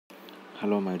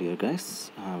Hello my dear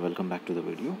guys, welcome back to the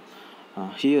video.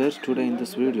 Here today in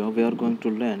this video we are going to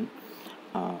learn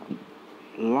uh,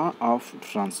 law of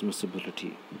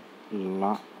transmissibility.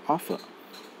 Law of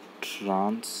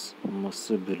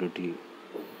transmissibility.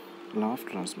 Law of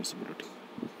transmissibility.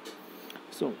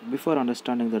 So before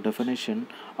understanding the definition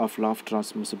of law of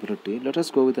transmissibility, let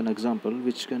us go with an example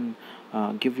which can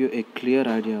give you a clear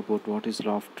idea about what is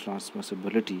law of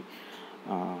transmissibility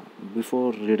uh,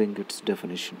 before reading its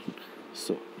definition.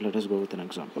 So let us go with an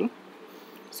example.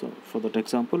 So for that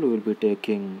example we will be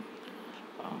taking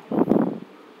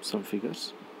some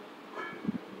figures.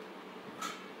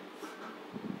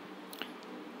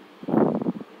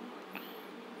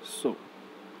 So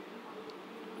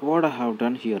what I have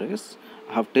done here is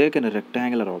I have taken a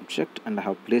rectangular object and I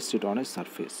have placed it on a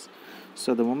surface.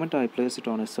 So the moment I place it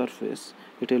on a surface,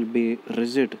 it will be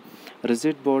rigid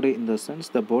body, in the sense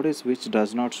the bodies which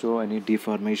does not show any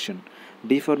deformation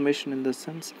in the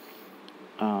sense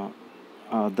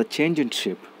the change in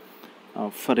shape.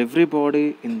 For every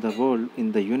body in the world,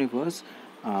 in the universe,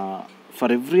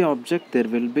 for every object there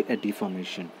will be a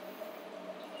deformation.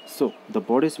 So the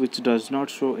bodies which does not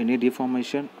show any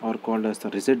deformation are called as the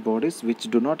rigid bodies, which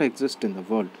do not exist in the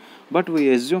world, but we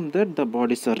assume that the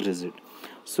bodies are rigid.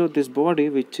 So this body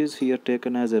which is here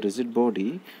taken as a rigid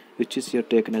body,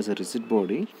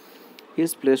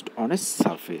 is placed on a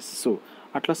surface. So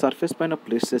అట్లా surface పైన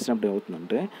place చేసినప్పుడు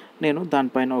ఏమవుతుందంటే నేను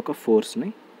దానిపైన ఒక ఫోర్స్ని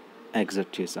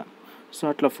exert చేశాను. So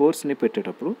అట్లా ఫోర్స్ని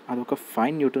పెట్టేటప్పుడు అదొక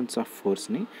 5 న్యూటన్స్ ఆఫ్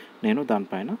ఫోర్స్ని నేను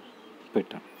దానిపైన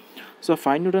పెట్టాను. సో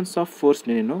 5 న్యూటన్స్ ఆఫ్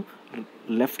ఫోర్స్ని నేను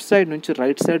లెఫ్ట్ సైడ్ నుంచి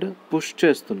రైట్ సైడ్ పుష్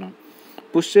చేస్తున్నాను.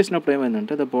 పుష్ చేసినప్పుడు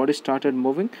ఏమైందంటే the body started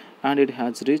moving and it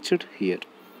has reached here.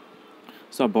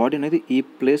 So ఆ బాడీ అనేది ఈ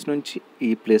ప్లేస్ నుంచి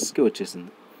ఈ ప్లేస్కి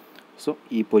వచ్చేసింది. సో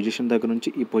ఈ పొజిషన్ దగ్గర నుంచి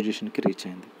ఈ పొజిషన్కి రీచ్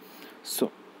అయింది. సో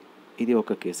ఇది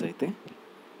ఒక కేసు. అయితే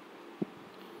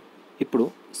ఇప్పుడు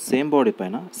సేమ్ బాడీ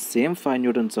పైన సేమ్ 5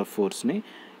 న్యూటన్స్ ఆఫ్ ఫోర్స్ని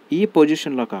ఈ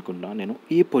పొజిషన్లో కాకుండా నేను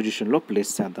ఈ పొజిషన్లో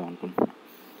ప్లేస్ చేద్దాం అనుకుంటున్నాను.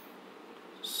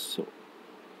 సో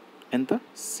ఎంత?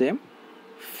 Same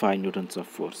 5 Newton's of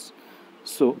force.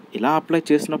 So ఇలా అప్లై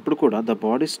చేసినప్పుడు కూడా the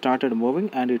body started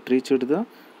moving and it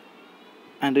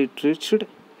reached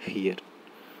here.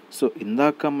 So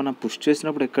ఇందాక మనం పుష్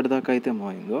చేసినప్పుడు ఎక్కడి దాకా అయితే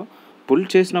మూవ్ అయిందో, పుల్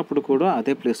చేసినప్పుడు కూడా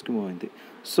అదే ప్లేస్కి మూవ్ అయింది.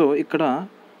 సో ఇక్కడ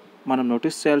మనం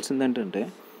నోటీస్ చేయాల్సింది ఏంటంటే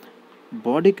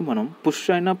బాడీకి మనం పుష్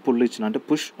అయినా పుల్ ఇచ్చిన, అంటే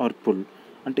పుష్ ఆర్ పుల్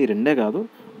అంటే ఈ రెండే కాదు,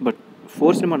 బట్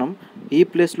ఫోర్స్ని మనం ఈ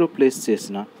ప్లేస్లో ప్లేస్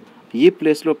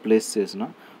చేసిన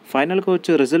ఫైనల్గా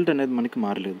వచ్చే రిజల్ట్ అనేది మనకి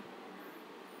మారలేదు.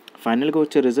 ఫైనల్గా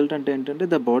వచ్చే రిజల్ట్ అంటే ఏంటంటే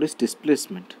the bodies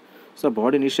displacement. So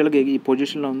body ఇనిషియల్గా ఈ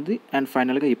పొజిషన్లో ఉంది అండ్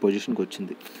ఫైనల్గా ఈ పొజిషన్కి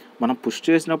వచ్చింది. మనం పుష్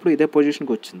చేసినప్పుడు ఇదే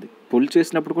పొజిషన్కి వచ్చింది, పుల్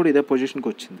చేసినప్పుడు కూడా ఇదే పొజిషన్కి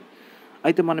వచ్చింది.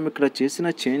 అయితే మనం ఇక్కడ చేసిన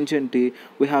చేంజ్ ఏంటి?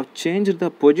 We have changed the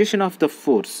position of the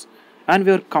force and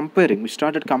we are comparing, we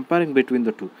started comparing between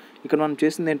the two. ఇక్కడ మనం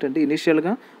చేసింది ఏంటంటే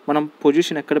ఇనిషియల్గా మనం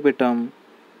పొజిషన్ ఎక్కడ పెట్టాం?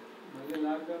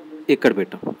 ఇక్కడ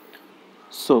పెట్టాం.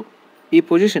 సో ఈ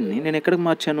పొజిషన్ని నేను ఎక్కడికి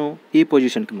మార్చాను? ఈ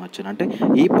పొజిషన్కి మార్చాను. అంటే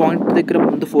ఈ పాయింట్ దగ్గర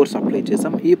ముందు ఫోర్స్ అప్లై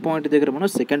చేసాం, ఈ పాయింట్ దగ్గర మనం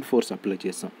సెకండ్ ఫోర్స్ అప్లై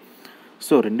చేసాం.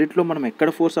 సో రెండిట్లో మనం ఎక్కడ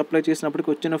ఫోర్స్ అప్లై చేసినప్పటికి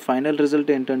వచ్చిన ఫైనల్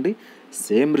రిజల్ట్ ఏంటండి?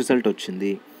 సేమ్ రిజల్ట్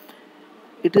వచ్చింది.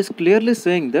 It is clearly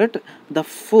saying that the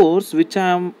force which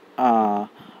I'm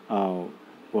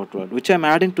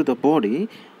adding to the body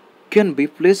can be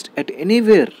placed at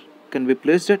anywhere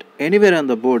on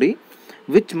the body,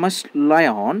 which must lie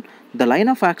on the line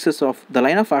of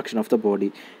action of the body.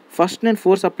 First నేను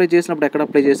force apply చేసినప్పుడు ఎక్కడ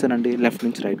apply చేశానండి? Left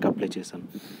నుంచి రైట్కి apply చేశాను.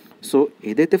 So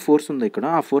ఏదైతే force ఉందో ఇక్కడ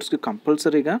ఆ ఫోర్స్కి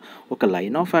కంపల్సరీగా ఒక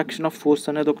line of action of force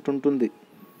అనేది ఒకటి ఉంటుంది.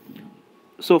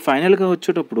 సో ఫైనల్గా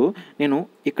వచ్చేటప్పుడు నేను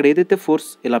ఇక్కడ ఏదైతే ఫోర్స్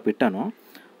ఇలా పెట్టానో,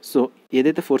 సో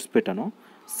ఏదైతే ఫోర్స్ పెట్టానో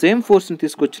సేమ్ ఫోర్స్ని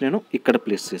తీసుకొచ్చి నేను ఇక్కడ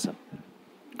ప్లేస్ చేశాను.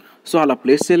 సో అలా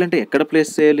ప్లేస్ చేయాలంటే ఎక్కడ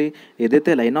ప్లేస్ చేయాలి?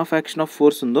 ఏదైతే line of action of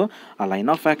force ఉందో ఆ line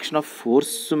of action of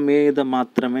force మీద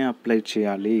మాత్రమే అప్లై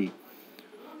చేయాలి.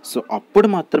 సో అప్పుడు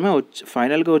మాత్రమే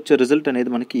ఫైనల్గా వచ్చే రిజల్ట్ అనేది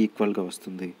మనకి ఈక్వల్గా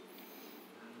వస్తుంది.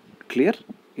 Clear?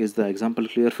 Is the example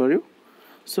clear for you?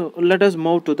 So let us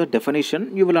move to the definition.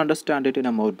 You will understand it in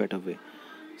a more better way.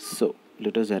 So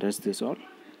let us erase this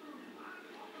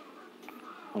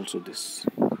also this.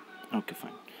 Okay,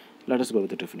 fine. Let us go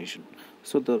with the definition.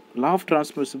 So the law of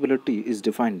transmissibility is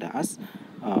defined as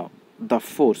the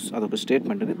force, adhoka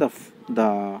statement,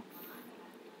 the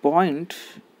point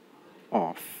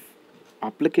of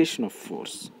application of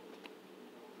force.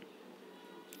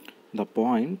 The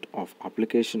point of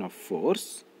application of force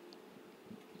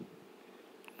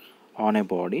on a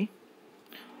body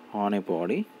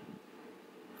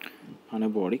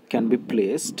can be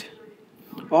placed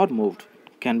or moved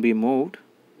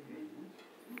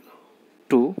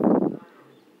to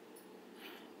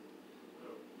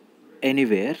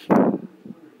anywhere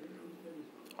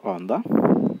on the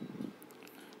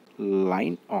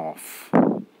line of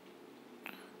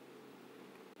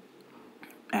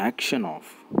action of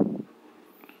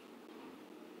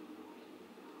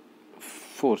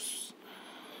force.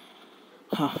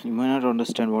 You may not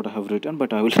understand what I have written,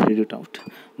 but I will read it out.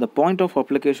 The point of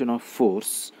application of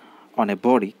force on a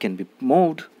body can be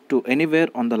moved to anywhere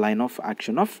on the line of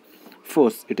action of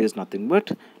force. It is nothing but,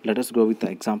 let us go with the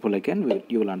example again.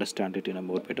 You will understand it in a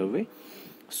more better way.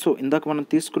 So ఇందాక మనం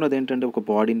తీసుకున్నది ఏంటంటే ఒక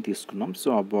బాడీని తీసుకున్నాం. So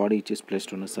ఆ body it is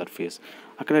placed on the surface.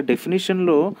 అక్కడ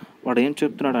డెఫినేషన్లో వాడు ఏం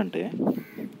చెప్తున్నాడంటే,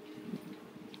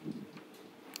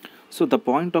 so the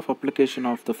point of application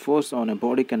of the force on a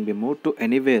body can be moved to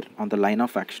anywhere on the line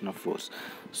of action of force.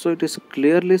 So it is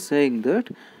clearly saying that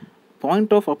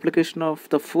point of application of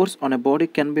the force on a body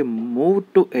can be moved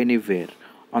to anywhere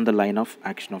on the line of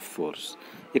action of force.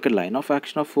 ఇక్కడ line of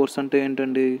action of force అంటే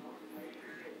ఏంటండి,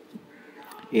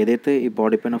 ఏదైతే ఈ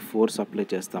body పైన force apply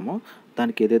చేస్తామో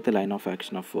దానికి ఏదైతే line of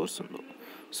action of force ఉందో,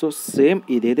 సో సేమ్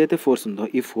ఇది ఏదైతే ఫోర్స్ ఉందో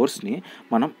ఈ ఫోర్స్ని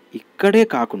మనం ఇక్కడే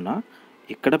కాకుండా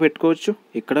ఇక్కడ పెట్టుకోవచ్చు,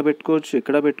 ఇక్కడ పెట్టుకోవచ్చు,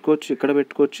 ఇక్కడ పెట్టుకోవచ్చు, ఇక్కడ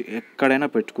పెట్టుకోవచ్చు, ఎక్కడైనా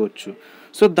పెట్టుకోవచ్చు.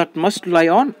 So that must lie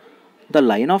on the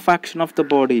line of action of the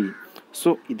body. So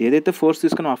ఇది ఏదైతే ఫోర్స్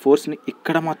తీసుకున్నామో ఆ ఫోర్స్ని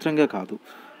ఇక్కడ మాత్రంగా కాదు,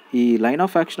 ఈ line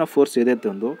of action of force ఏదైతే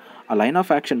ఉందో ఆ లైన్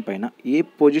ఆఫ్ యాక్షన్ పైన ఏ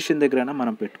పొజిషన్ దగ్గరైనా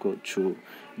మనం పెట్టుకోవచ్చు.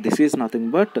 This is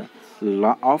nothing but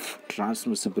law of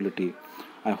transmissibility.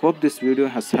 I hope this video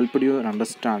has helped you in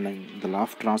understanding the law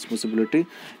of transmissibility.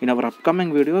 In our upcoming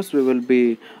videos we will be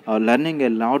learning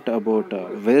a lot about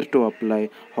where to apply,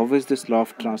 how is this law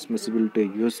of transmissibility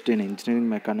used in engineering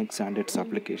mechanics and its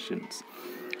applications.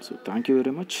 So thank you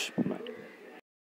very much. Bye.